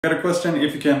Got a question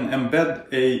if you can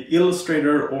embed a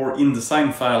Illustrator or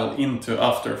InDesign file into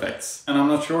After Effects. And I'm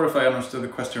not sure if I understood the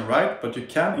question right, but you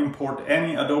can import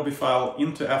any Adobe file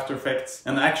into After Effects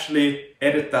and actually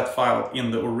edit that file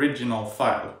in the original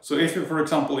file. So if you, for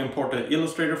example, import an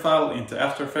Illustrator file into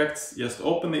After Effects, just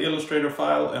open the Illustrator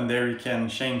file and there you can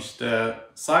change the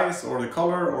size or the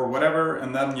color or whatever,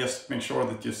 and then just make sure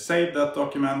that you save that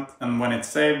document, and when it's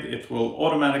saved it will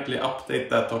automatically update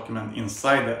that document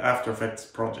inside the After Effects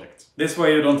project. This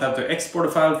way you don't have to export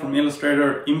a file from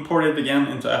Illustrator, import it again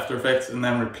into After Effects and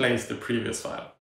then replace the previous file.